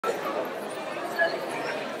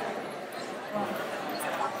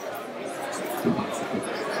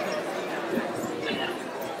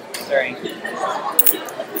Sorry.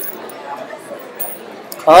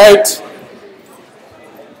 All right.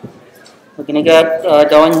 We're going to get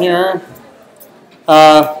going here.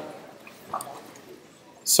 What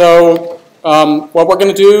we're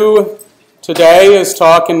going to do today is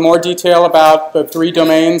talk in more detail about the 3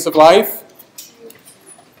 domains of life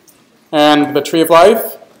and the tree of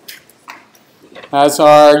life. As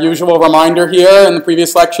our usual reminder here, in the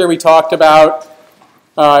previous lecture we talked about,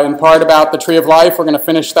 in part about the tree of life. We're going to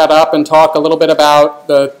finish that up and talk a little bit about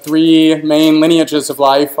the 3 main lineages of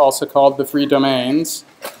life, also called the 3 domains.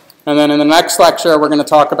 And then in the next lecture we're going to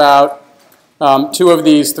talk about 2 of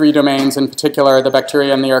these 3 domains in particular, the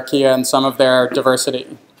bacteria and the archaea, and some of their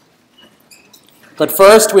diversity. But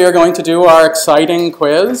first we are going to do our exciting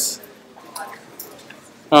quiz.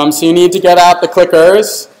 So you need to get out the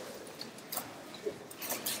clickers.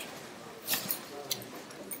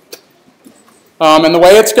 And the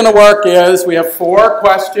way it's going to work is we have 4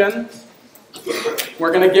 questions.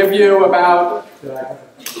 We're going to give you about...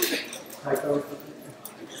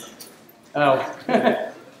 Oh.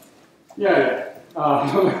 yeah.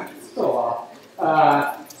 Still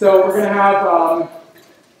off. So we're going to have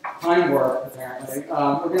time work, apparently.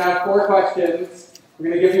 We're going to have 4 questions. We're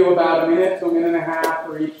going to give you about 1 minute to 1.5 minutes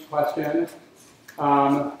for each question.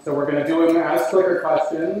 So we're going to do them as clicker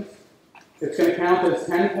questions. It's going to count as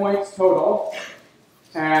 10 points total.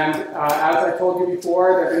 And as I told you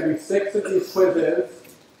before, there are going to be 6 of these quizzes.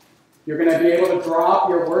 You're going to be able to drop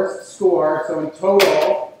your worst score. So in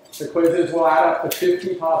total, the quizzes will add up to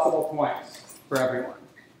 50 possible points for everyone.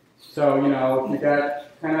 So, you know, if you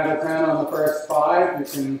get 10 out of 10 on the first 5, you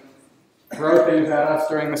can throw things at us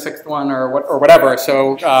during the 6th one or whatever.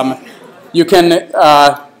 So you can...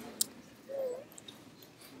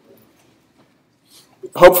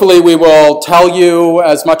 Hopefully we will tell you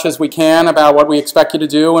as much as we can about what we expect you to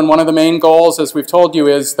do, and one of the main goals, as we've told you,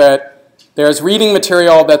 is that there's reading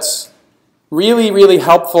material that's really, really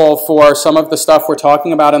helpful for some of the stuff we're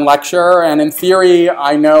talking about in lecture, and in theory,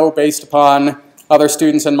 I know based upon other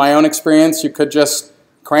students and my own experience, you could just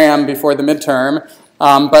cram before the midterm,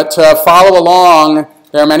 but to follow along,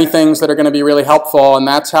 there are many things that are going to be really helpful, and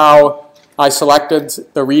that's how I selected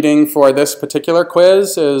the reading for this particular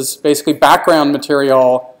quiz, is basically background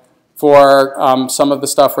material for some of the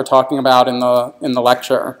stuff we're talking about in the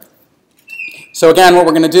lecture. So again, what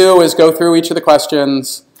we're going to do is go through each of the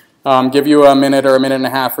questions, give you 1 minute or 1.5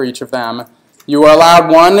 minutes for each of them. You are allowed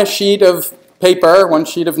 1 sheet of paper, 1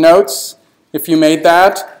 sheet of notes. If you made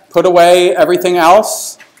that, put away everything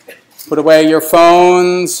else. Put away your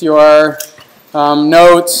phones, your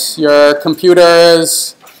notes, your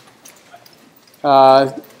computers,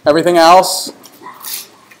 everything else.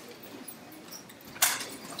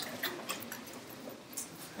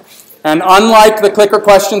 And unlike the clicker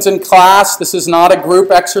questions in class, this is not a group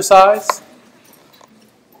exercise.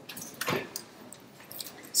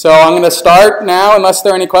 So I'm going to start now, unless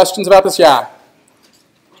there are any questions about this. Yeah?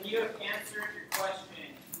 When you have answered your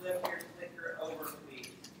question, flip your clicker over, please.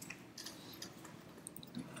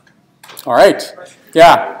 All right.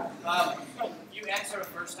 Yeah? You answer the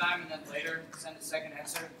first time and then later send a second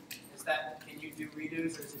answer. Can you do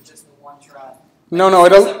redos, or is it just the 1 try? No,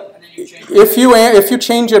 it'll... If you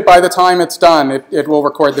change it by the time it's done, it will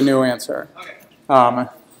record the new answer. Okay.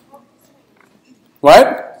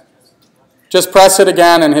 What? Just press it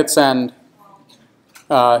again and hit send.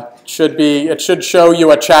 It should show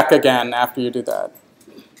you a check again after you do that.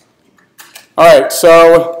 All right,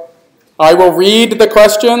 so I will read the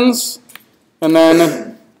questions, and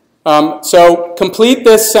then so complete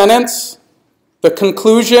this sentence. The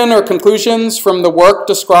conclusion or conclusions from the work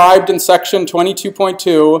described in section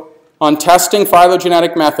 22.2 on testing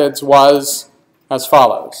phylogenetic methods was as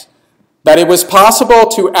follows: that it was possible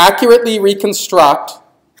to accurately reconstruct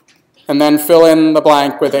and then fill in the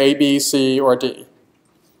blank with A, B, C, or D.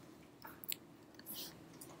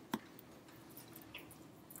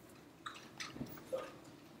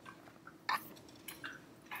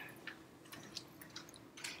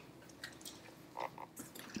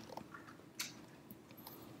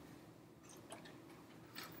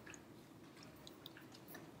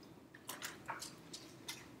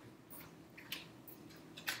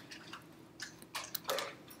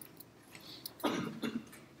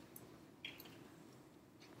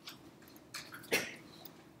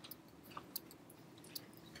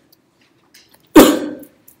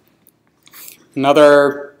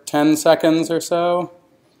 Another 10 seconds or so.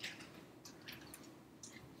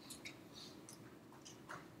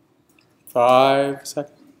 Five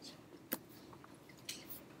seconds.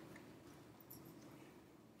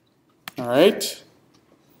 All right.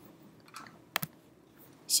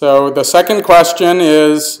 So the second question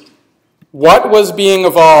is, what was being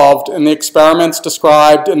evolved in the experiments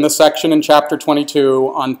described in the section in Chapter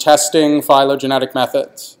 22 on testing phylogenetic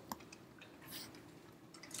methods?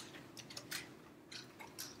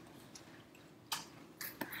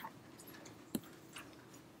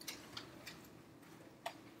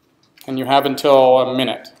 And you have until a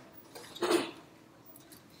minute.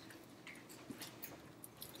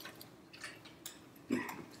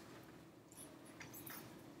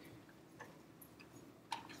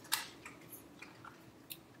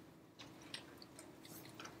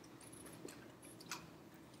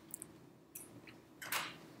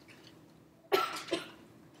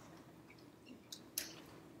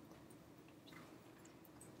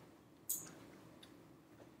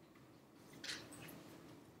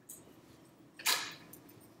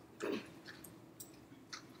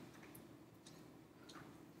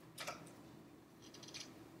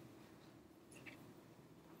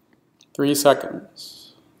 Three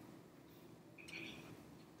seconds.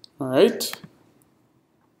 All right.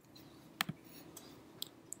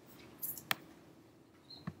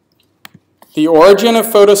 The origin of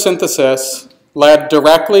photosynthesis led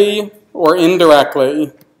directly or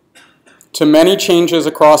indirectly to many changes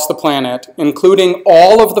across the planet, including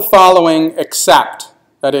all of the following except,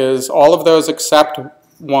 that is, all of those except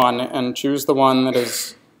one, and choose the one that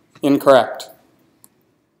is incorrect.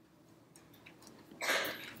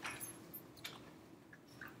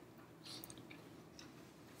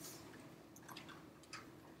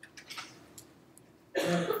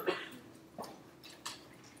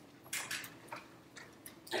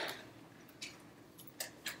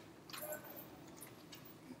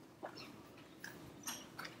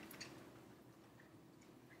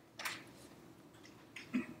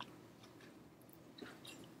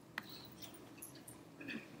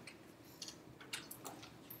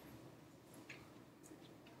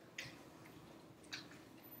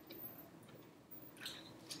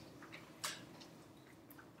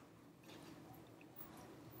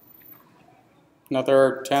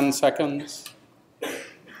 Another 10 seconds.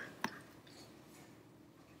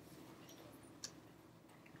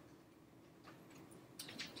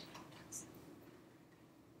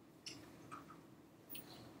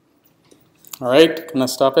 All right, can I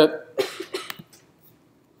stop it?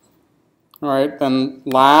 All right, then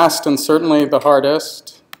last and certainly the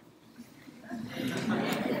hardest.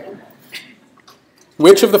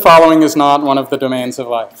 Which of the following is not one of the domains of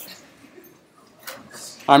life?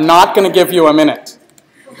 I'm not going to give you a minute.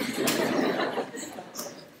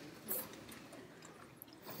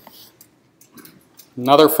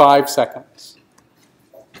 Another 5 seconds.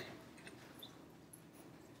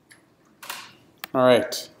 All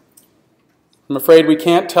right. I'm afraid we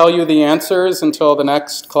can't tell you the answers until the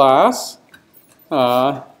next class.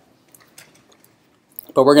 But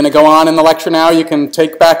we're going to go on in the lecture now. You can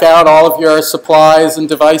take back out all of your supplies and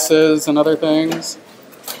devices and other things.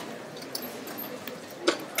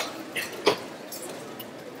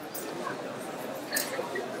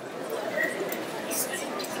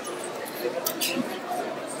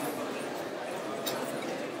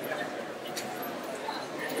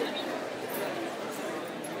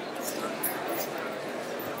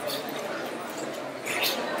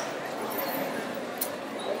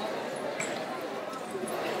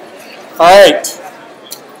 All right.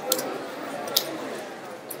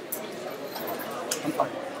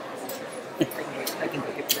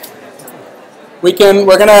 We're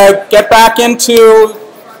going to get back into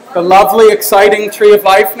the lovely, exciting tree of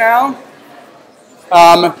life now.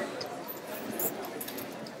 And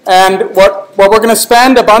what we're going to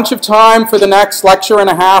spend a bunch of time for the next lecture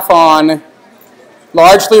and a half on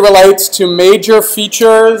largely relates to major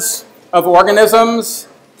features of organisms,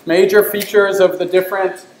 major features of the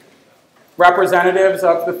different representatives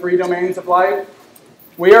of the three domains of life.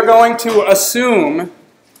 We are going to assume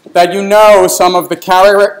that you know some of the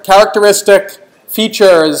characteristic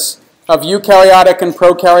features of eukaryotic and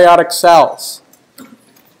prokaryotic cells.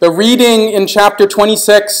 The reading in chapter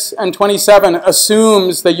 26 and 27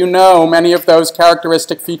 assumes that you know many of those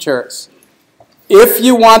characteristic features. If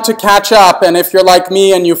you want to catch up, and if you're like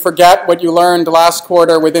me and you forget what you learned last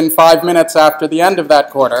quarter within 5 minutes after the end of that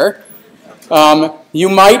quarter, you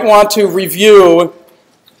might want to review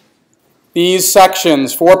these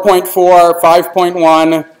sections, 4.4,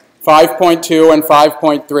 5.1, 5.2, and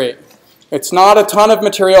 5.3. It's not a ton of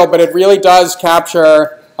material, but it really does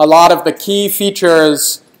capture a lot of the key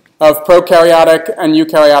features of prokaryotic and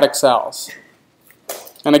eukaryotic cells.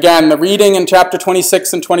 And again, the reading in chapter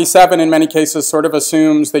 26 and 27 in many cases sort of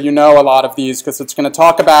assumes that you know a lot of these, because it's going to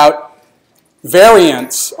talk about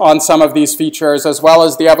variants on some of these features, as well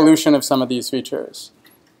as the evolution of some of these features.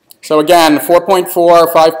 So again,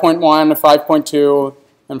 4.4, 5.1, 5.2,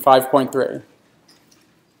 and 5.3.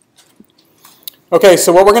 Okay,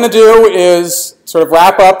 so what we're going to do is sort of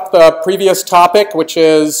wrap up the previous topic, which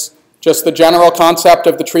is just the general concept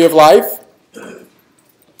of the tree of life,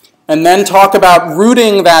 and then talk about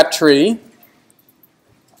rooting that tree,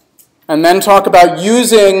 and then talk about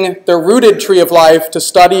using the rooted tree of life to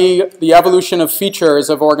study the evolution of features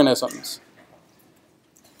of organisms.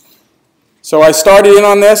 So I started in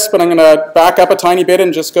on this, but I'm going to back up a tiny bit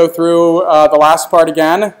and just go through the last part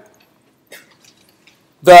again.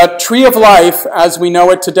 The tree of life, as we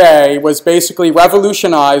know it today, was basically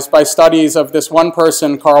revolutionized by studies of this one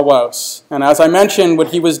person, Carl Woese. And as I mentioned, what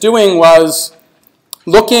he was doing was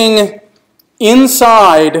looking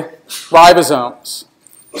inside ribosomes.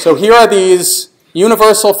 So here are these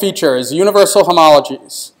universal features, universal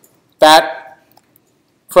homologies, that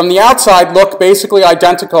from the outside look basically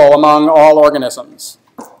identical among all organisms.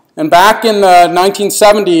 And back in the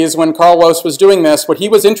 1970s, when Carl Woese was doing this, what he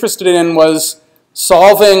was interested in was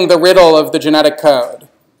solving the riddle of the genetic code.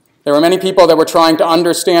 There were many people that were trying to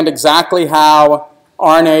understand exactly how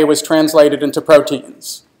RNA was translated into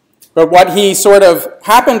proteins. But what he sort of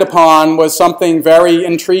happened upon was something very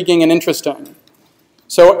intriguing and interesting.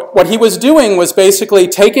 So what he was doing was basically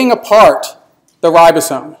taking apart the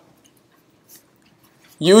ribosome,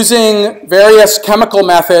 using various chemical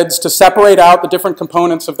methods to separate out the different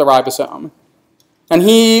components of the ribosome. And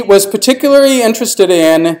he was particularly interested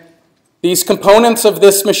in these components of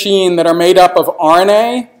this machine that are made up of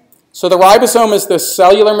RNA. So the ribosome is this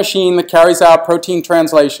cellular machine that carries out protein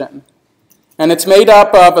translation. And it's made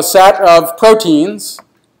up of a set of proteins.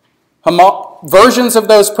 Versions of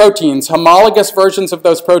those proteins, homologous versions of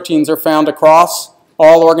those proteins, are found across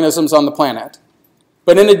all organisms on the planet.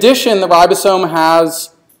 But in addition, the ribosome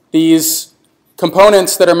has these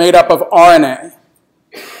components that are made up of RNA.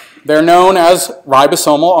 They're known as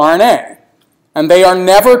ribosomal RNA. And they are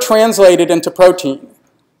never translated into protein.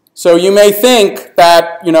 So you may think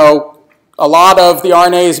that, a lot of the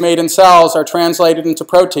RNAs made in cells are translated into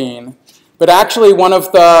protein. But actually one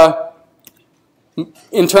of the,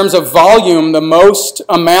 in terms of volume, the most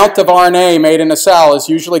amount of RNA made in a cell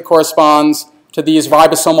usually corresponds to these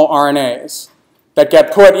ribosomal RNAs that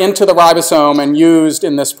get put into the ribosome and used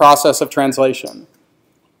in this process of translation.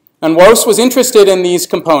 And Woese was interested in these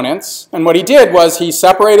components, and what he did was he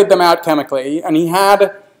separated them out chemically, and he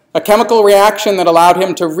had a chemical reaction that allowed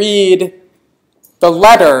him to read the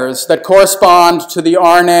letters that correspond to the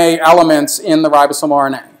RNA elements in the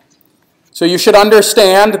ribosomal RNA. So you should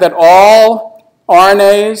understand that all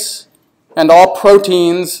RNAs and all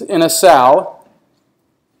proteins in a cell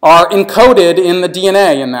are encoded in the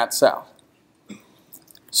DNA in that cell.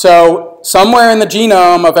 So somewhere in the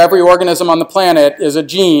genome of every organism on the planet is a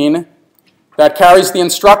gene that carries the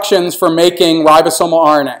instructions for making ribosomal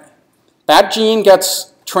RNA. That gene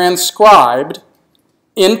gets transcribed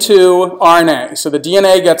into RNA. So the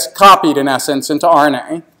DNA gets copied, in essence, into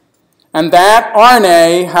RNA. And that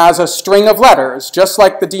RNA has a string of letters, just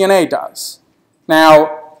like the DNA does.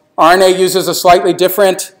 Now, RNA uses a slightly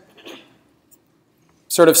different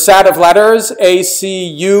sort of set of letters, A, C,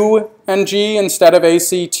 U, and G instead of A,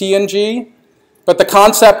 C, T, and G. But the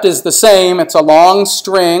concept is the same. It's a long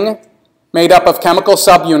string made up of chemical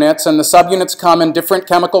subunits, and the subunits come in different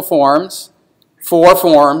chemical forms, 4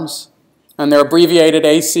 forms, and they're abbreviated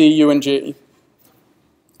A, C, U, and G.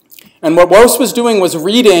 And what Woese was doing was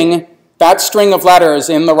reading that string of letters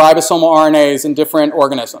in the ribosomal RNAs in different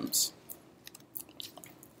organisms.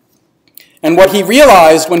 And what he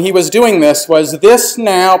realized when he was doing this was this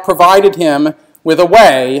now provided him with a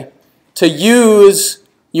way to use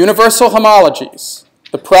universal homologies,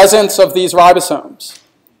 the presence of these ribosomes,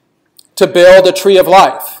 to build a tree of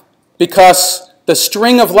life, because the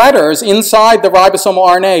string of letters inside the ribosomal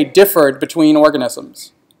RNA differed between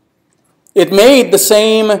organisms. It made the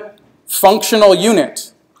same functional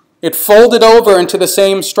unit. It folded over into the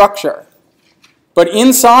same structure. But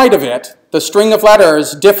inside of it, the string of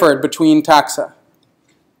letters differed between taxa.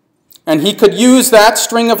 And he could use that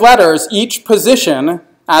string of letters, each position,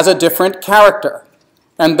 as a different character,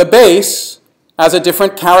 and the base as a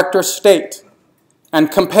different character state,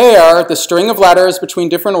 and compare the string of letters between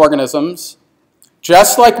different organisms,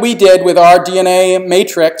 just like we did with our DNA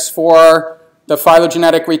matrix for the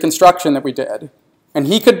phylogenetic reconstruction that we did. And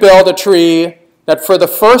he could build a tree that for the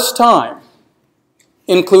first time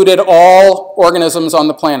included all organisms on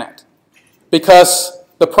the planet. Because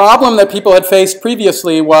the problem that people had faced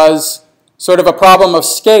previously was sort of a problem of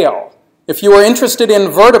scale. If you were interested in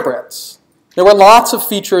vertebrates, There were lots of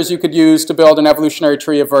features you could use to build an evolutionary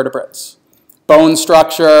tree of vertebrates. Bone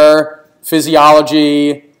structure,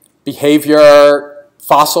 physiology, behavior,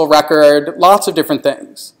 fossil record, lots of different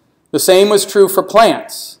things. The same was true for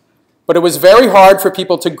plants. But it was very hard for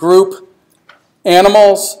people to group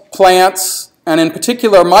animals, plants, and in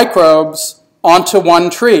particular microbes onto one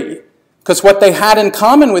tree, because what they had in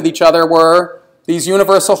common with each other were these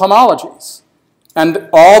universal homologies. And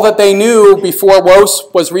all that they knew before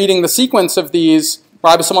Woese was reading the sequence of these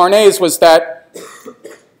ribosomal RNAs was that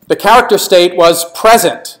the character state was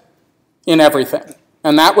present in everything,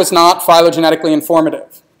 and that was not phylogenetically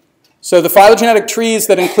informative. So the phylogenetic trees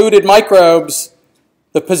that included microbes,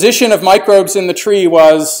 the position of microbes in the tree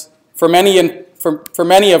was, for many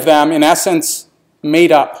of them, in essence,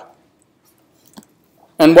 made up.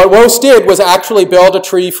 And what Woese did was actually build a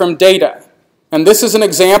tree from data. And this is an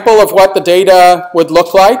example of what the data would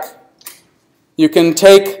look like. You can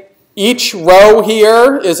take each row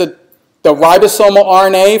here is the ribosomal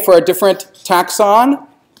RNA for a different taxon.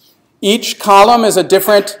 Each column is a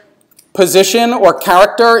different position or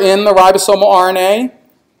character in the ribosomal RNA.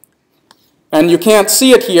 And you can't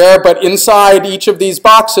see it here, but inside each of these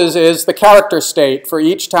boxes is the character state for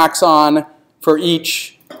each taxon for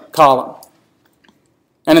each column.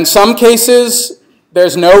 And in some cases,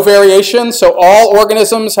 there's no variation, so all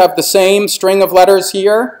organisms have the same string of letters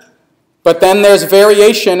here, but then there's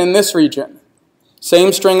variation in this region.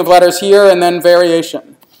 Same string of letters here, and then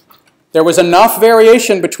variation. There was enough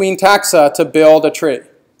variation between taxa to build a tree.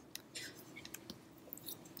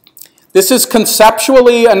 This is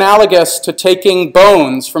conceptually analogous to taking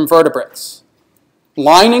bones from vertebrates,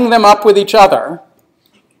 lining them up with each other.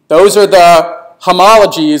 Those are the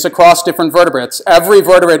homologies across different vertebrates. Every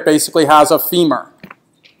vertebrate basically has a femur,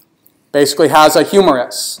 basically has a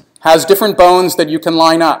humerus, has different bones that you can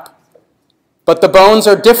line up. But the bones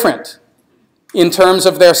are different in terms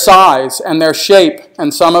of their size and their shape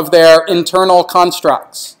and some of their internal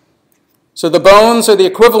constructs. So the bones are the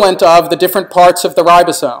equivalent of the different parts of the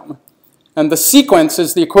ribosome. And the sequence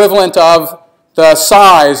is the equivalent of the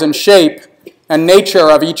size and shape and nature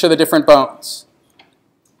of each of the different bones.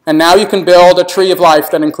 And now you can build a tree of life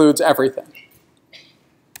that includes everything.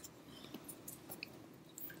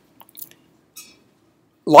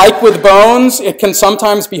 Like with bones, it can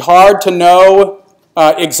sometimes be hard to know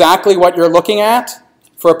exactly what you're looking at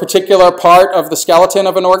for a particular part of the skeleton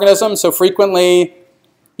of an organism. So frequently,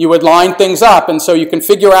 you would line things up, and so you can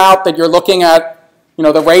figure out that you're looking at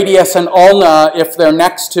the radius and ulna if they're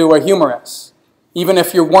next to a humerus. Even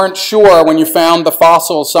if you weren't sure when you found the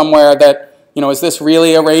fossil somewhere that, is this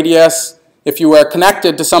really a radius? If you were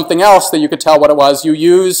connected to something else that you could tell what it was, you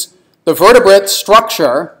use the vertebrate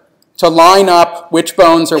structure to line up which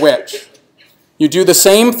bones are which. You do the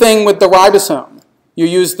same thing with the ribosome. You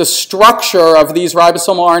use the structure of these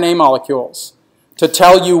ribosomal RNA molecules to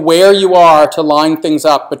tell you where you are to line things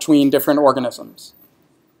up between different organisms.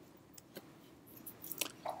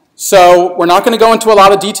 So we're not going to go into a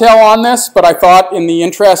lot of detail on this, but I thought in the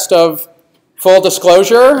interest of full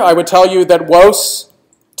disclosure, I would tell you that Woese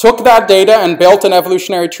took that data and built an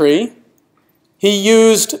evolutionary tree. He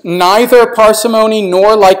used neither parsimony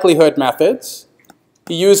nor likelihood methods.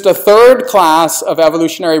 He used a third class of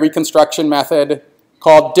evolutionary reconstruction method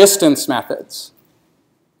called distance methods.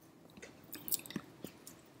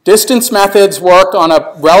 Distance methods work on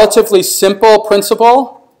a relatively simple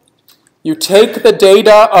principle. You take the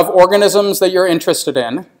data of organisms that you're interested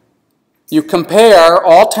in, you compare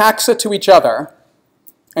all taxa to each other,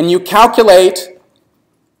 and you calculate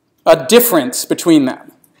a difference between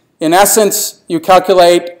them. In essence, you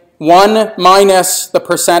calculate 1 minus the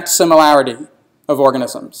percent similarity of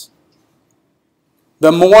organisms.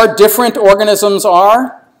 The more different organisms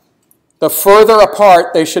are, the further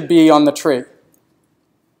apart they should be on the tree.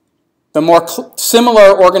 The more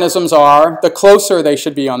similar organisms are, the closer they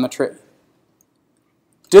should be on the tree.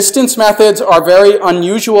 Distance methods are very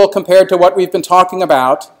unusual compared to what we've been talking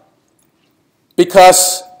about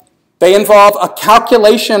because they involve a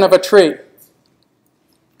calculation of a tree.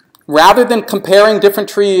 Rather than comparing different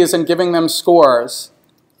trees and giving them scores,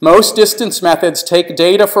 most distance methods take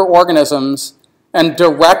data for organisms and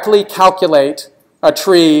directly calculate a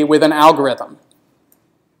tree with an algorithm.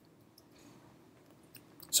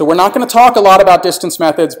 So we're not going to talk a lot about distance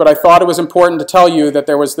methods, but I thought it was important to tell you that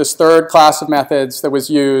there was this third class of methods that was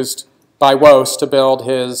used by Woese to build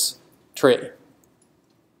his tree.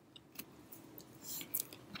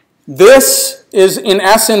 This is, in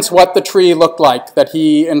essence, what the tree looked like that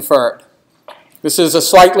he inferred. This is a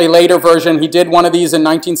slightly later version. He did one of these in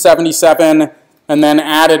 1977 and then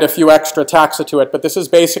added a few extra taxa to it, but this is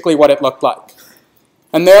basically what it looked like.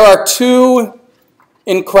 And there are two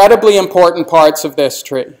incredibly important parts of this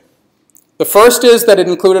tree. The first is that it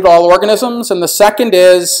included all organisms, and the second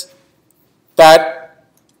is that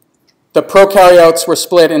the prokaryotes were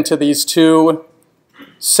split into these two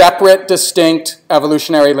separate, distinct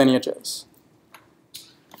evolutionary lineages.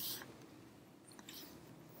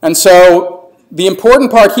 And so the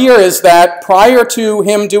important part here is that prior to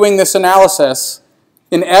him doing this analysis,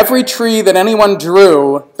 in every tree that anyone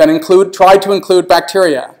drew that tried to include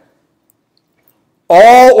bacteria,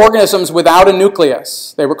 all organisms without a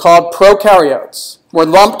nucleus, they were called prokaryotes, were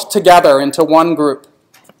lumped together into one group.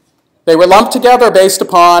 They were lumped together based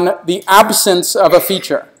upon the absence of a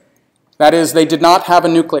feature. That is, they did not have a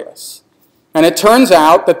nucleus. And it turns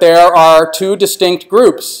out that there are two distinct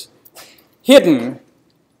groups hidden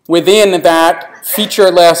within that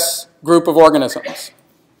featureless group of organisms.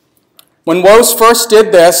 When Woese first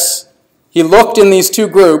did this, he looked in these two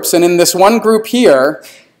groups, and in this one group here,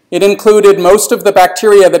 it included most of the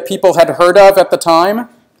bacteria that people had heard of at the time.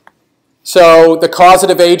 So the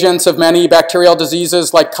causative agents of many bacterial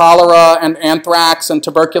diseases like cholera and anthrax and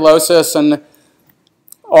tuberculosis and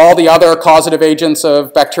all the other causative agents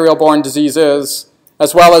of bacterial-borne diseases,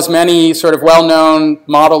 as well as many sort of well-known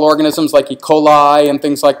model organisms like E. coli and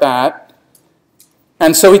things like that.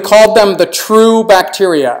 And so he called them the true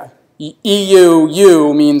bacteria.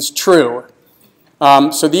 EU means true.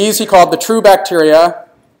 So these he called the true bacteria,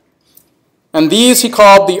 and these he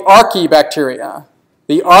called the archaebacteria.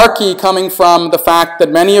 The archae coming from the fact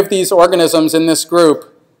that many of these organisms in this group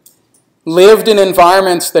lived in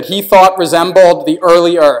environments that he thought resembled the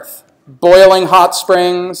early Earth. Boiling hot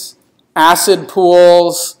springs, acid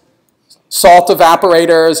pools, salt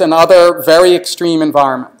evaporators, and other very extreme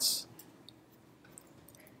environments.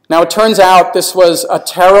 Now, it turns out this was a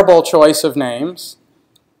terrible choice of names.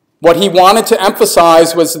 What he wanted to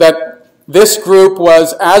emphasize was that this group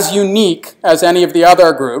was as unique as any of the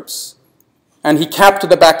other groups, and he kept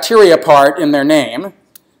the bacteria part in their name,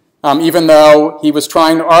 even though he was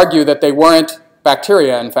trying to argue that they weren't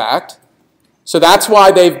bacteria, in fact. So that's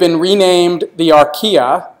why they've been renamed the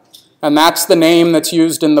archaea, and that's the name that's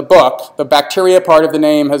used in the book. The bacteria part of the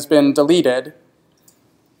name has been deleted.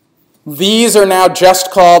 These are now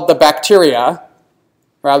just called the bacteria,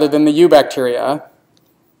 rather than the eubacteria,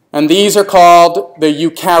 and these are called the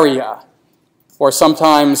eukarya, or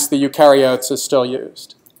sometimes the eukaryotes is still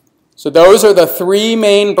used. So those are the three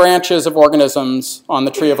main branches of organisms on the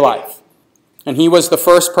tree of life, and he was the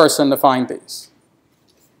first person to find these.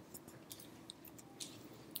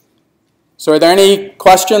 So are there any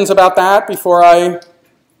questions about that before I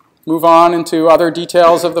move on into other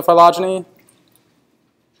details of the phylogeny?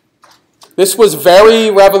 This was very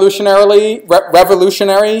revolutionary.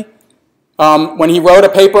 When he wrote a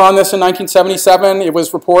paper on this in 1977, it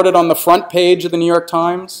was reported on the front page of the New York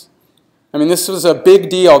Times. I mean, this was a big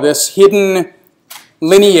deal. This hidden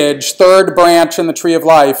lineage, third branch in the tree of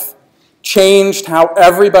life, changed how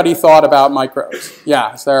everybody thought about microbes.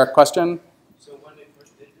 Yeah, is there a question? So when they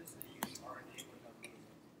first did this, they used RNA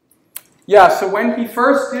without. Yeah, so when he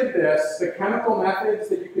first did this, the chemical methods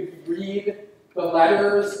that you could read the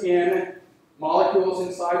letters in molecules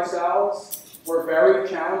inside cells were very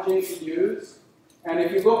challenging to use. And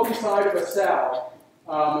if you look inside of a cell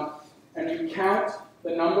and you count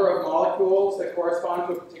the number of molecules that correspond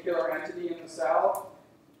to a particular entity in the cell,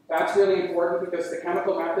 that's really important because the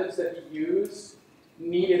chemical methods that he used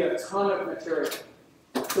needed a ton of material.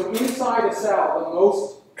 So inside a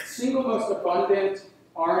cell, the single most abundant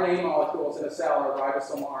RNA molecules in a cell are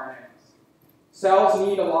ribosomal RNAs. Cells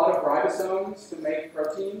need a lot of ribosomes to make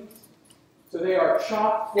proteins, so they are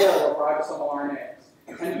chock full of ribosomal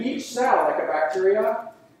RNAs. And each cell, like a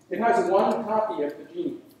bacteria, it has one copy of the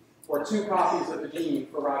gene, or two copies of the gene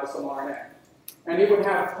for ribosomal RNA. And it would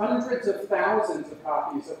have hundreds of thousands of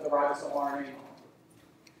copies of the ribosomal RNA molecule.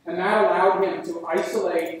 And that allowed him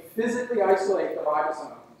to physically isolate the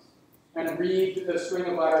ribosomes and read the string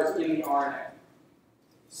of letters in the RNA.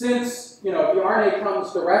 Since the RNA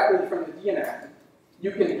comes directly from the DNA,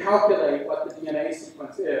 you can calculate what the DNA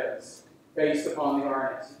sequence is based upon the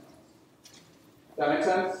RNA sequence. Does that make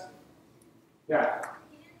sense? Yeah.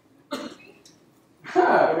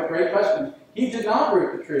 What a great question. He did not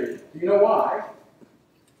root the tree. Do you know why?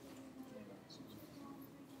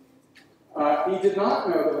 He did not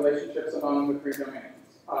know the relationships among the three domains.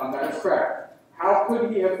 That is correct. How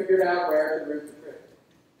could he have figured out where to root the tree?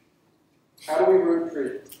 How do we root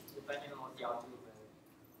trees? Depending on what the outgroup is.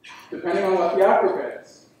 Depending on what the outgroup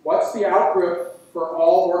is. What's the outgroup for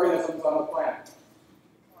all organisms on the planet?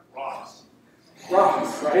 Rocks.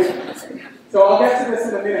 Rocks, right? So I'll get to this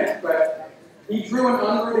in a minute, but He drew an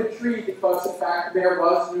unrooted tree because, in fact, there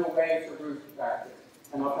was no way to root back there.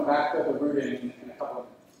 And I'll come back to the rooting in a couple of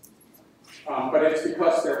minutes. But it's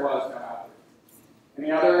because there was no outroot.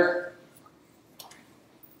 Any other?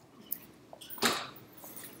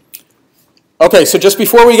 Okay, so just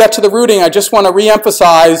before we get to the rooting, I just want to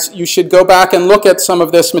re-emphasize you should go back and look at some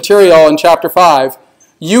of this material in Chapter 5.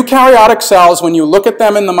 Eukaryotic cells, when you look at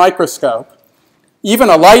them in the microscope, even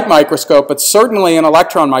a light microscope, but certainly an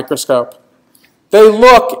electron microscope, they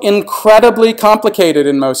look incredibly complicated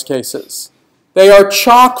in most cases. They are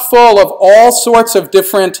chock full of all sorts of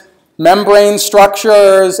different membrane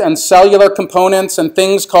structures and cellular components and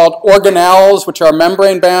things called organelles, which are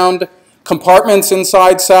membrane-bound compartments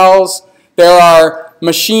inside cells. There are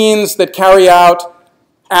machines that carry out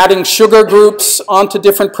adding sugar groups onto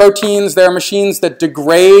different proteins. There are machines that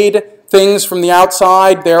degrade things from the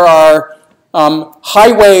outside. There are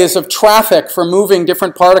highways of traffic for moving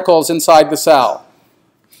different particles inside the cell.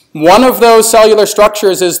 One of those cellular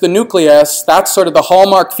structures is the nucleus. That's sort of the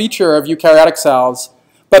hallmark feature of eukaryotic cells.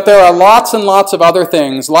 But there are lots and lots of other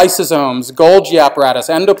things: lysosomes, Golgi apparatus,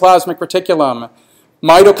 endoplasmic reticulum,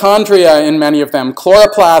 mitochondria in many of them,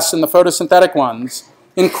 chloroplasts in the photosynthetic ones.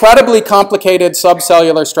 Incredibly complicated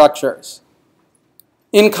subcellular structures.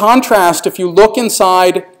 In contrast, if you look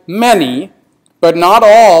inside many, but not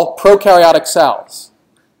all, prokaryotic cells,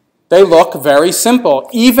 they look very simple,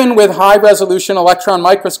 even with high-resolution electron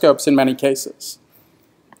microscopes in many cases.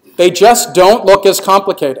 They just don't look as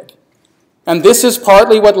complicated. And this is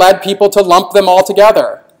partly what led people to lump them all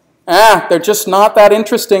together. They're just not that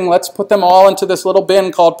interesting. Let's put them all into this little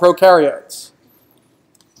bin called prokaryotes.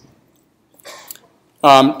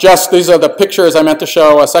 These are the pictures I meant to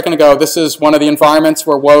show a second ago. This is one of the environments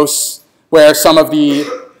where some of the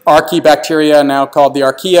archaebacteria, now called the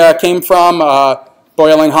archaea, came from.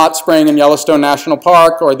 Boiling hot spring in Yellowstone National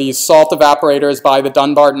Park, or these salt evaporators by the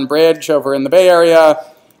Dunbarton Bridge over in the Bay Area.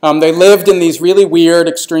 They lived in these really weird,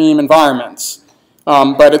 extreme environments.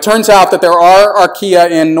 But it turns out that there are archaea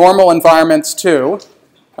in normal environments too.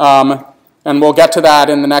 And we'll get to that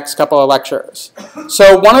in the next couple of lectures.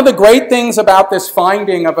 So one of the great things about this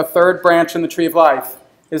finding of a third branch in the tree of life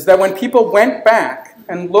is that when people went back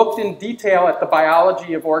and looked in detail at the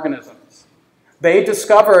biology of organisms, they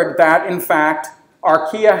discovered that, in fact,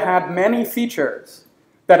 archaea had many features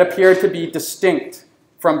that appeared to be distinct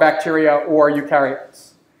from bacteria or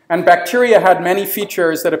eukaryotes. And bacteria had many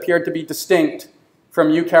features that appeared to be distinct from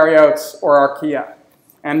eukaryotes or archaea.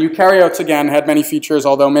 And eukaryotes, again, had many features,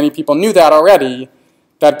 although many people knew that already,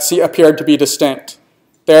 that appeared to be distinct.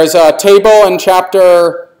 There's a table in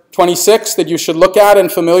Chapter 26 that you should look at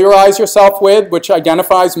and familiarize yourself with, which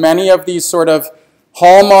identifies many of these sort of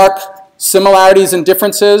hallmark similarities and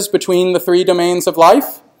differences between the three domains of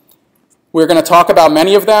life. We're going to talk about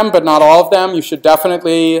many of them, but not all of them. You should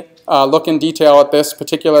definitely look in detail at this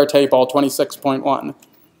particular table, 26.1.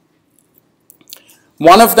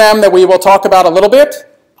 One of them that we will talk about a little bit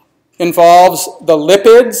involves the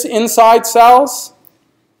lipids inside cells.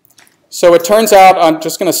 So it turns out, I'm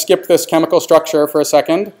just going to skip this chemical structure for a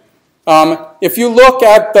second. If you look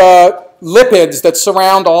at the lipids that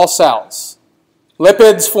surround all cells,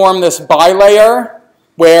 lipids form this bilayer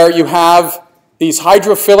where you have these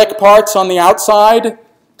hydrophilic parts on the outside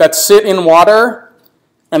that sit in water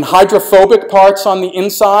and hydrophobic parts on the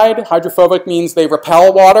inside. Hydrophobic means they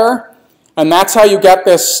repel water. And that's how you get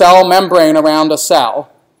this cell membrane around a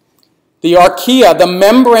cell. The archaea, the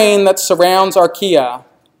membrane that surrounds archaea,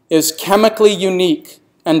 is chemically unique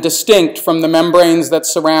and distinct from the membranes that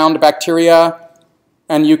surround bacteria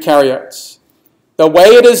and eukaryotes. The way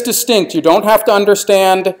it is distinct, you don't have to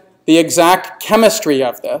understand the exact chemistry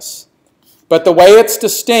of this, but the way it's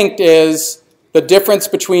distinct is the difference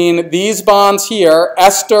between these bonds here,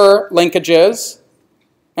 ester linkages,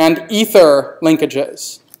 and ether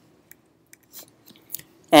linkages.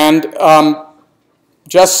 And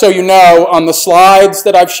just so you know, on the slides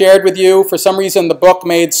that I've shared with you, for some reason the book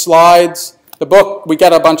made slides. The book, we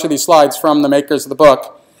get a bunch of these slides from the makers of the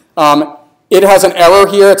book. It has an error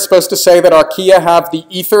here. It's supposed to say that archaea have the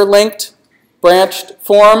ether-linked branched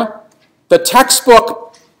form. The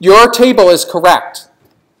textbook, your table is correct.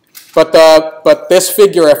 But this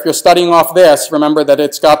figure, if you're studying off this, remember that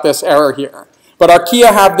it's got this error here. But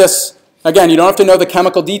archaea have this, again, you don't have to know the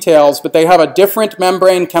chemical details, but they have a different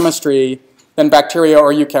membrane chemistry than bacteria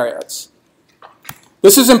or eukaryotes.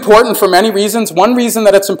 This is important for many reasons. One reason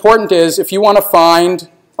that it's important is if you want to find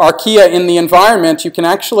archaea in the environment, you can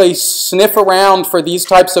actually sniff around for these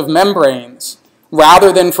types of membranes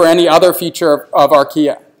rather than for any other feature of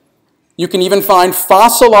archaea. You can even find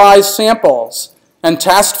fossilized samples and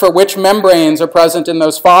test for which membranes are present in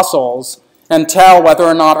those fossils and tell whether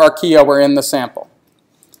or not archaea were in the sample.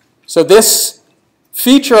 So this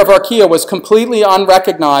feature of archaea was completely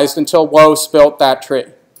unrecognized until Woe spilt that tree.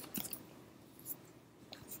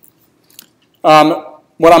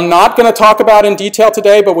 What I'm not going to talk about in detail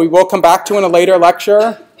today, but we will come back to in a later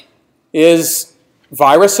lecture, is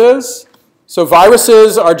viruses. So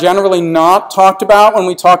viruses are generally not talked about when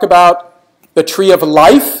we talk about the tree of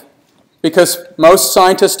life, because most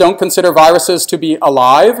scientists don't consider viruses to be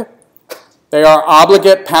alive. They are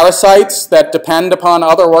obligate parasites that depend upon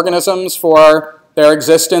other organisms for their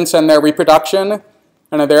existence and their reproduction,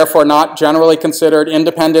 and are therefore not generally considered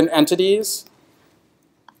independent entities.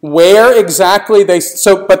 Where exactly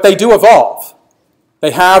but they do evolve.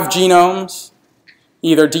 They have genomes,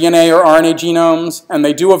 either DNA or RNA genomes, and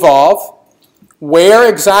they do evolve. Where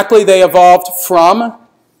exactly they evolved from,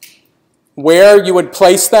 where you would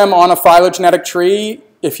place them on a phylogenetic tree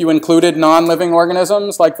if you included non-living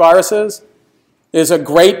organisms like viruses, is a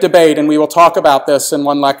great debate, and we will talk about this in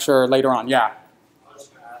one lecture later on. Yeah? I was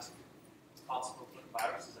going to ask, it's possible to put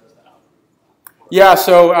viruses as an outgroup? Yeah,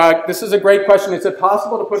 so this is a great question. Is it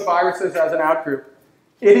possible to put viruses as an outgroup?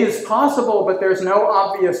 It is possible, but there's no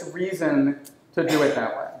obvious reason to do it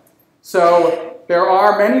that way. So there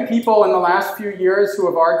are many people in the last few years who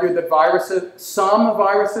have argued that some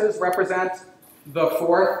viruses represent the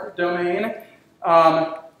fourth domain.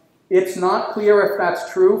 It's not clear if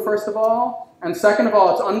that's true, first of all. And second of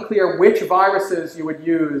all, it's unclear which viruses you would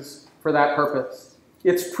use for that purpose.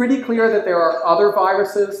 It's pretty clear that there are other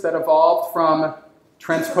viruses that evolved from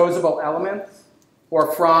transposable elements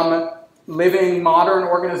or from living modern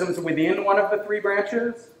organisms within one of the three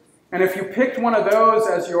branches. And if you picked one of those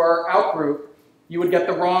as your outgroup, you would get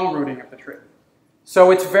the wrong rooting of the tree.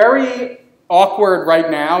 So it's very awkward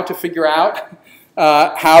right now to figure out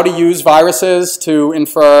how to use viruses to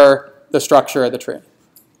infer the structure of the tree.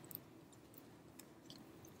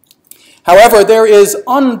 However, there is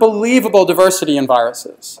unbelievable diversity in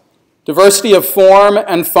viruses. Diversity of form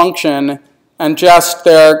and function, and just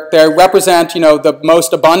they represent, the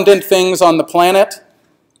most abundant things on the planet,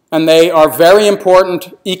 and they are very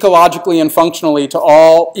important ecologically and functionally to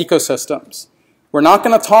all ecosystems. We're not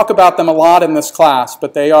going to talk about them a lot in this class,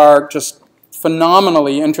 but they are just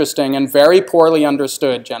phenomenally interesting and very poorly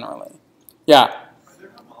understood generally. Yeah? Are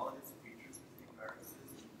there homologous features between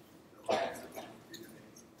viruses?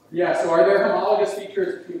 Yeah, so are there homologous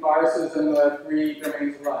features between viruses and the three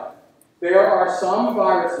domains of life? There are some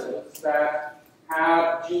viruses that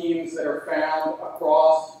have genes that are found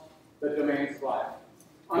across the domains of life.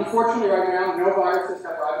 Unfortunately, right now, no viruses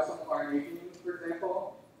have ribosomal RNA genes, for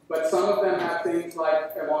example, but some of them have things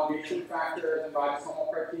like elongation factors and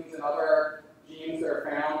ribosomal proteins and other genes that are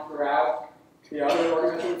found throughout the other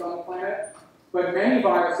organisms on the planet. But many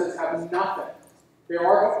viruses have nothing. There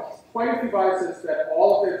are quite a few viruses that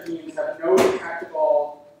all of their genes have no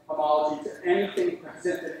detectable homology to anything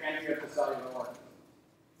present in any of the cellular organisms.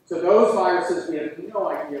 So those viruses, we have no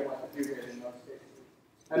idea what to do with in those cases.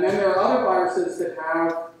 And then there are other viruses that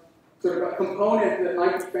have sort of a component that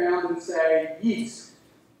might be found in, say, yeast,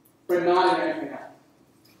 but not in anything else.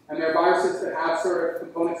 And there are viruses that have sort of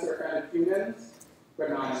components that are found in humans, but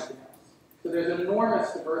not in anything else. So there's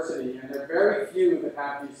enormous diversity, and there are very few that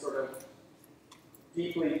have these sort of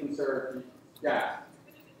deeply conserved genes. Yeah?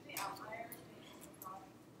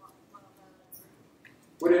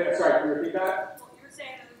 Sorry, can you repeat that? Well, you're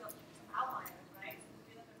saying that there's some outliers, right?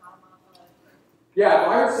 So they're not a monophyletic group. Yeah,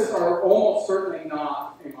 viruses are almost certainly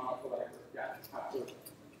not a monophyletic group. Yeah, absolutely.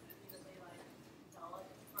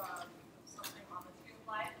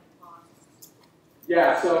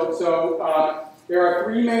 Yeah, so there are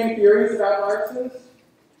three main theories about viruses.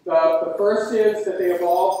 The first is that they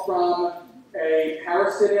evolved from a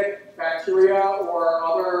parasitic bacteria or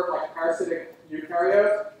other like parasitic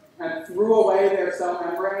eukaryote and threw away their cell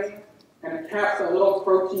membrane and kept a little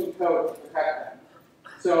protein coat to protect them.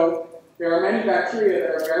 So there are many bacteria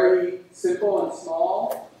that are very simple and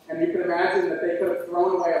small, and you can imagine that they could have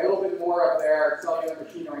thrown away a little bit more of their cellular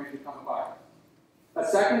machinery and become a virus. A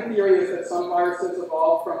second theory is that some viruses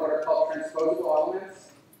evolved from what are called transposable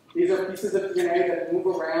elements. These are pieces of DNA that move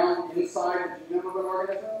around inside the genome of an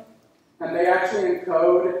organism, and they actually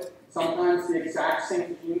encode sometimes the exact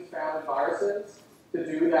same genes found in viruses to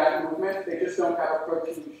do that movement. They just don't have a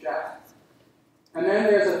protein shell. And then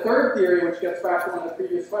there's a third theory, which gets back to one of the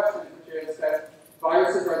previous questions, which is that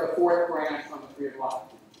viruses are the fourth branch on the tree of life,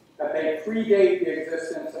 that they predate the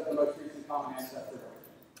existence of the most recent common ancestor.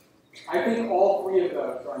 I think all three of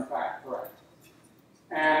those are in fact correct.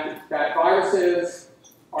 And that viruses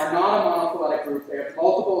are not a monophyletic group. They have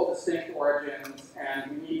multiple distinct origins,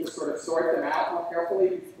 and we need to sort of sort them out more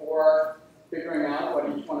carefully before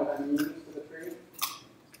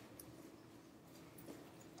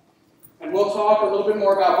And we'll talk a little bit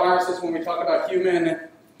more about viruses when we talk about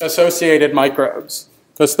human-associated microbes,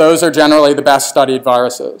 because those are generally the best studied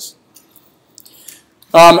viruses.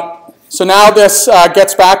 So now this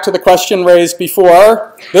gets back to the question raised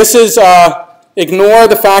before. This is, ignore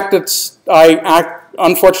the fact that I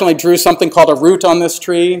unfortunately drew something called a root on this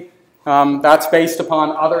tree. That's based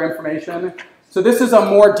upon other information. So this is a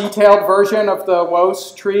more detailed version of the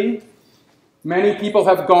WOS tree. Many people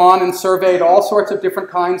have gone and surveyed all sorts of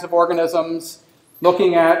different kinds of organisms,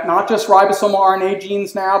 looking at not just ribosomal RNA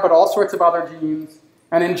genes now, but all sorts of other genes.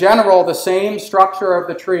 And in general, the same structure of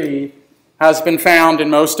the tree has been found in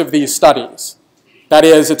most of these studies. That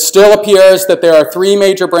is, it still appears that there are 3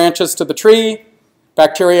 major branches to the tree: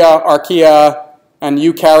 bacteria, archaea, and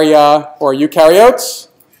eukarya or eukaryotes.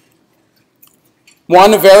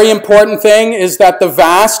 One very important thing is that the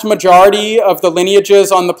vast majority of the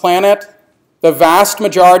lineages on the planet, the vast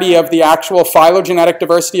majority of the actual phylogenetic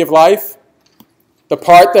diversity of life, the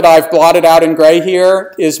part that I've blotted out in gray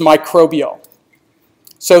here, is microbial.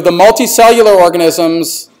 So the multicellular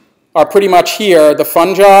organisms are pretty much here: the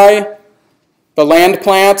fungi, the land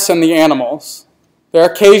plants, and the animals. There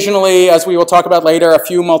are occasionally, as we will talk about later, a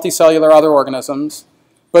few multicellular other organisms.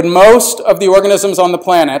 But most of the organisms on the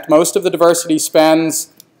planet, most of the diversity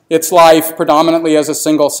spends its life predominantly as a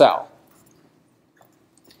single cell.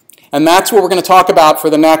 And that's what we're going to talk about for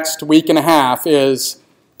the next week and a half, is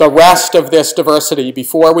the rest of this diversity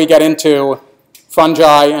before we get into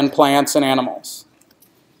fungi and plants and animals.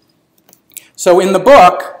 So in the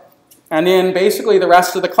book, and in basically the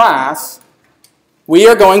rest of the class, we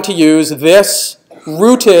are going to use this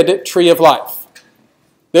rooted tree of life.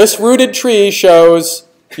 This rooted tree shows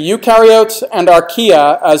eukaryotes and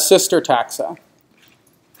archaea as sister taxa,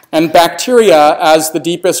 and bacteria as the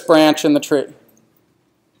deepest branch in the tree.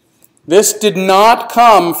 This did not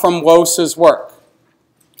come from WOS's work.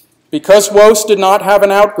 Because WOS did not have an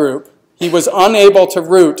outgroup, he was unable to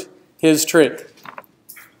root his tree.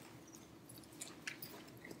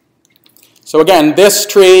 So again, this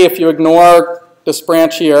tree, if you ignore this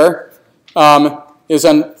branch here, is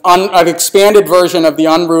an expanded version of the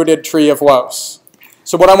unrooted tree of WOS.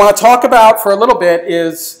 So what I want to talk about for a little bit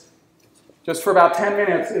is, just for about 10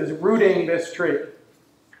 minutes, is rooting this tree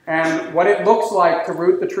and what it looks like to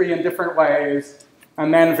root the tree in different ways,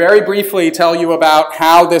 and then very briefly tell you about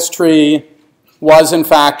how this tree was in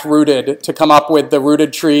fact rooted to come up with the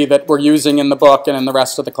rooted tree that we're using in the book and in the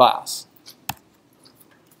rest of the class.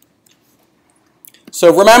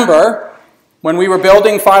 So remember, when we were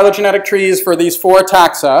building phylogenetic trees for these 4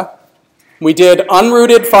 taxa, we did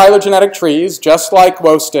unrooted phylogenetic trees, just like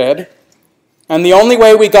WOS did, and the only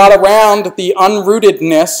way we got around the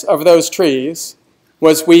unrootedness of those trees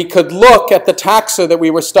was we could look at the taxa that we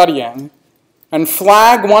were studying and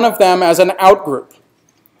flag one of them as an outgroup,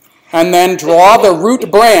 and then draw the root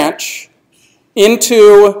branch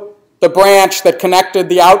into the branch that connected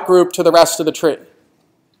the outgroup to the rest of the tree.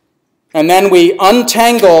 And then we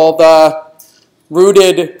untangle the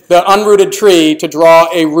unrooted tree to draw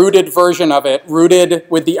a rooted version of it, rooted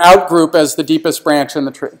with the outgroup as the deepest branch in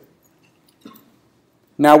the tree.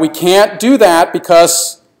 Now we can't do that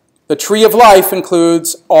because the tree of life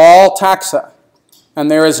includes all taxa, and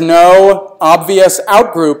there is no obvious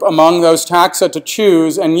outgroup among those taxa to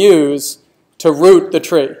choose and use to root the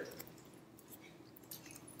tree.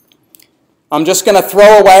 I'm just going to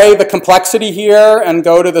throw away the complexity here and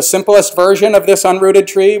go to the simplest version of this unrooted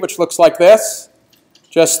tree, which looks like this.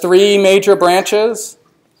 Just 3 major branches.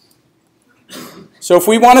 So if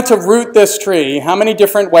we wanted to root this tree, how many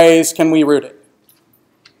different ways can we root it?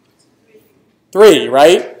 3,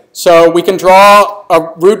 right? So we can draw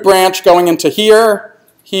a root branch going into here,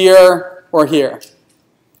 here, or here.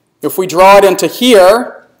 If we draw it into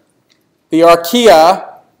here, the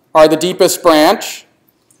archaea are the deepest branch,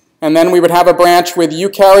 and then we would have a branch with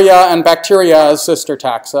eukarya and bacteria as sister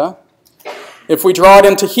taxa. If we draw it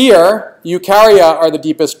into here, eukarya are the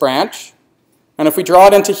deepest branch, and if we draw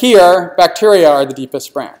it into here, bacteria are the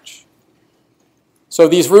deepest branch. So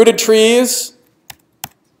these rooted trees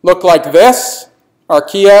look like this.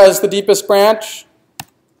 Archaea as the deepest branch,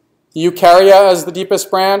 eukarya as the deepest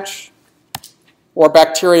branch, or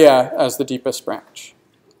bacteria as the deepest branch.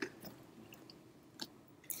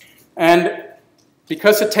 And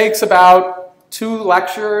because it takes about 2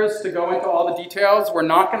 lectures to go into all the details, we're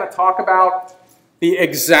not going to talk about the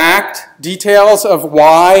exact details of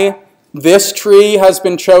why this tree has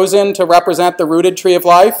been chosen to represent the rooted tree of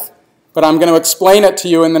life, but I'm going to explain it to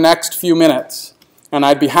you in the next few minutes. And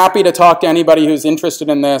I'd be happy to talk to anybody who's interested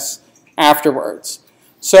in this afterwards.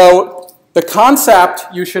 So the concept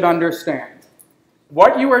you should understand.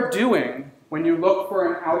 What you are doing when you look for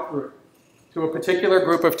an outgroup to a particular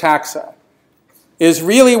group of taxa is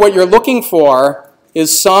really what you're looking for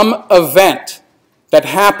is some event that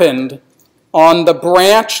happened on the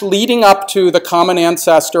branch leading up to the common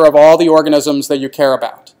ancestor of all the organisms that you care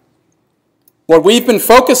about. What we've been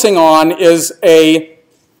focusing on is a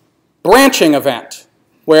branching event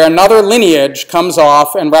where another lineage comes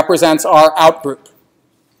off and represents our outgroup.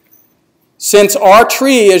 Since our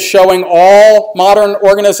tree is showing all modern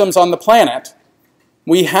organisms on the planet,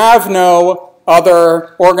 we have no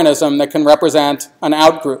other organism that can represent an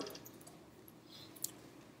outgroup.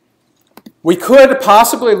 We could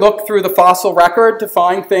possibly look through the fossil record to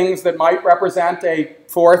find things that might represent a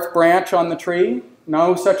fourth branch on the tree.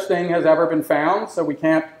 No such thing has ever been found, so we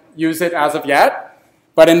can't use it as of yet.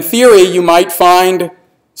 But in theory, you might find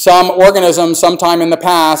some organism sometime in the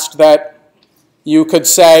past that you could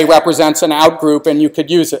say represents an outgroup, and you could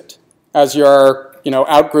use it as your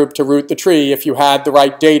outgroup to root the tree if you had the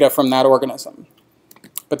right data from that organism.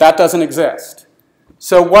 But that doesn't exist.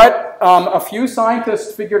 So what a few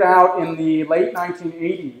scientists figured out in the late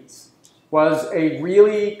 1980s was a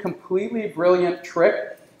really completely brilliant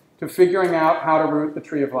trick to figuring out how to root the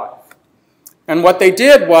tree of life. And what they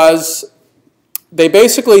did was they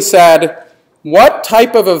basically said, what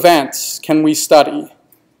type of events can we study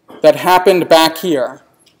that happened back here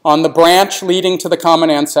on the branch leading to the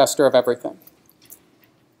common ancestor of everything?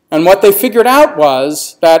 And what they figured out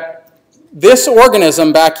was that this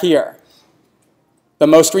organism back here, the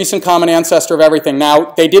most recent common ancestor of everything.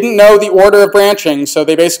 Now, they didn't know the order of branching, so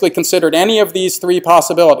they basically considered any of these three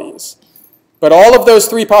possibilities. But all of those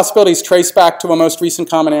three possibilities trace back to a most recent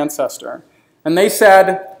common ancestor. And they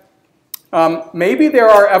said, maybe there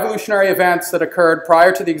are evolutionary events that occurred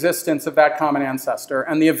prior to the existence of that common ancestor.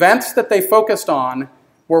 And the events that they focused on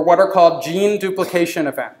were what are called gene duplication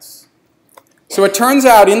events. So it turns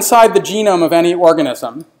out inside the genome of any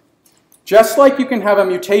organism, just like you can have a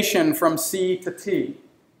mutation from C to T,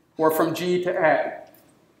 or from G to A,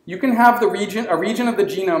 you can have a region of the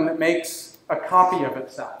genome that makes a copy of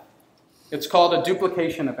itself. It's called a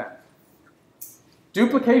duplication event.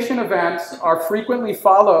 Duplication events are frequently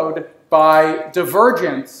followed by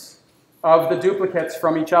divergence of the duplicates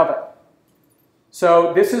from each other.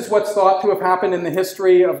 So this is what's thought to have happened in the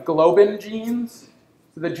history of globin genes,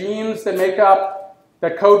 the genes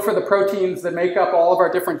that code for the proteins that make up all of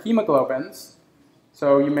our different hemoglobins.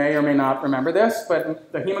 So you may or may not remember this,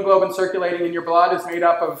 but the hemoglobin circulating in your blood is made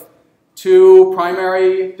up of two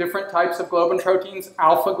primary different types of globin proteins,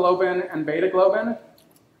 alpha globin and beta globin.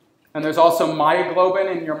 And there's also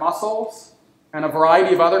myoglobin in your muscles, and a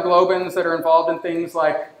variety of other globins that are involved in things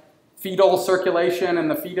like fetal circulation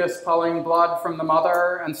and the fetus pulling blood from the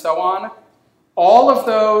mother and so on. All of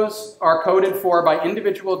those are coded for by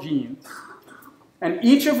individual genes. And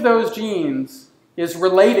each of those genes is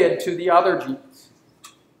related to the other genes.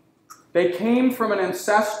 They came from an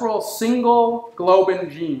ancestral single globin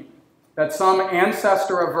gene that some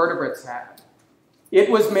ancestor of vertebrates had. It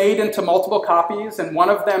was made into multiple copies, and one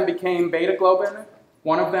of them became beta globin,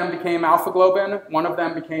 one of them became alpha globin, one of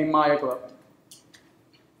them became myoglobin.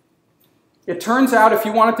 It turns out if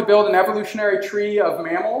you wanted to build an evolutionary tree of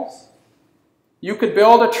mammals, you could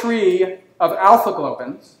build a tree of alpha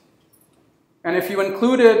globins. And if you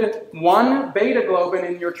included one beta globin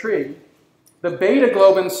in your tree, the beta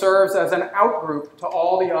globin serves as an outgroup to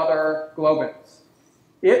all the other globins.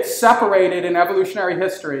 It separated in evolutionary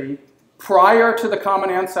history prior to the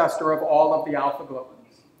common ancestor of all of the alpha globins.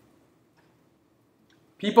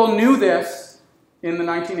 People knew this in the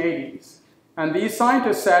 1980s. And these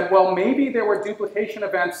scientists said, well, maybe there were duplication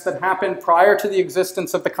events that happened prior to the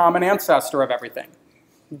existence of the common ancestor of everything.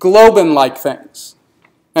 Globin-like things.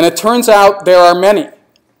 And it turns out there are many.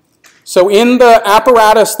 So in the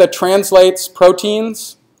apparatus that translates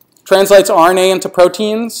proteins, translates RNA into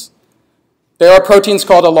proteins, there are proteins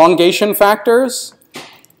called elongation factors.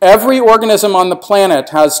 Every organism on the planet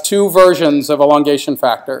has two versions of elongation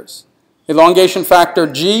factors. Elongation factor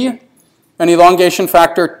G and elongation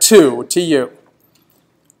factor 2, TU.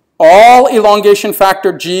 All elongation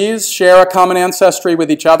factor Gs share a common ancestry with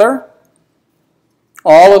each other.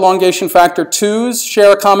 All elongation factor 2s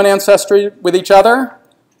share a common ancestry with each other,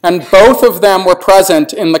 and both of them were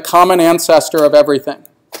present in the common ancestor of everything.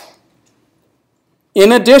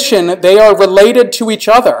 In addition, they are related to each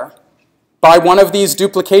other by one of these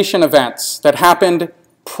duplication events that happened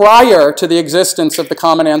prior to the existence of the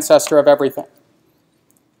common ancestor of everything.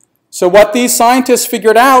 So what these scientists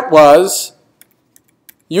figured out was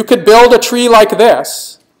you could build a tree like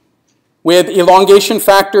this with elongation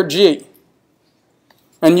factor G.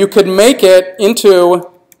 And you could make it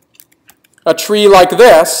into a tree like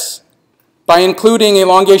this by including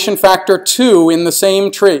elongation factor 2 in the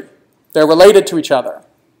same tree. They're related to each other.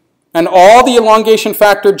 And all the elongation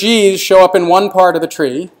factor G's show up in one part of the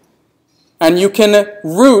tree, and you can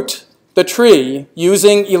root the tree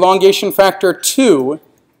using elongation factor 2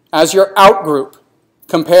 as your outgroup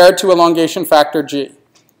compared to elongation factor G.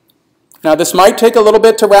 Now this might take a little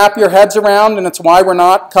bit to wrap your heads around, and it's why we're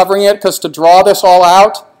not covering it, because to draw this all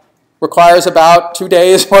out requires about 2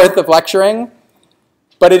 days worth of lecturing.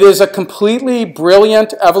 But it is a completely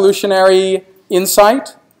brilliant evolutionary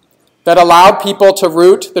insight that allowed people to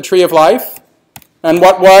root the tree of life. And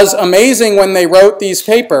what was amazing when they wrote these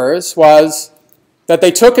papers was that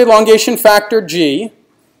they took elongation factor G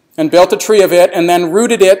and built a tree of it and then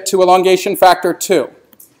rooted it to elongation factor 2.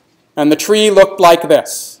 And the tree looked like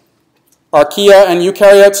this: archaea and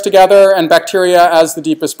eukaryotes together and bacteria as the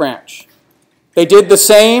deepest branch. They did the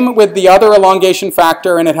same with the other elongation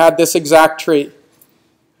factor, and it had this exact tree.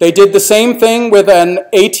 They did the same thing with an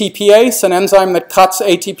ATPase, an enzyme that cuts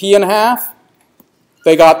ATP in half.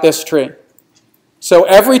 They got this tree. So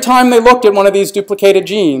every time they looked at one of these duplicated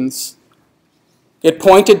genes, it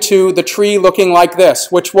pointed to the tree looking like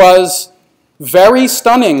this, which was very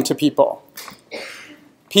stunning to people.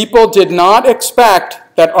 People did not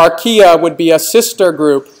expect that archaea would be a sister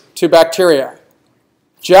group to bacteria.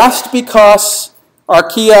 Just because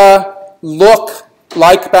archaea look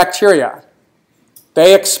like bacteria,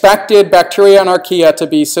 they expected bacteria and archaea to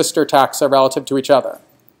be sister taxa relative to each other.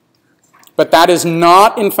 But that is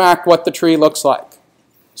not, in fact, what the tree looks like.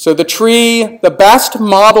 So the tree, the best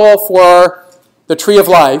model for the tree of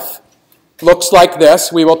life, looks like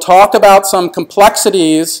this. We will talk about some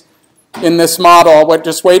complexities in this model. But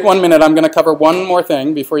just wait 1 minute. I'm going to cover one more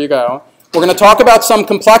thing before you go. We're going to talk about some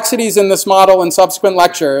complexities in this model in subsequent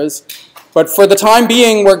lectures. But for the time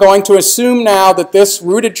being, we're going to assume now that this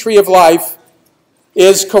rooted tree of life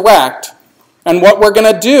is correct. And what we're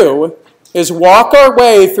going to do is walk our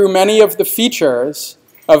way through many of the features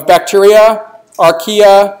of bacteria,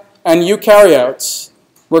 archaea, and eukaryotes.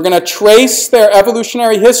 We're going to trace their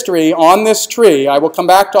evolutionary history on this tree. I will come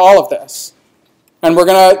back to all of this. And we're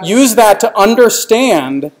going to use that to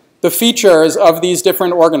understand the features of these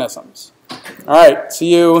different organisms. All right,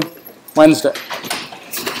 see you Wednesday.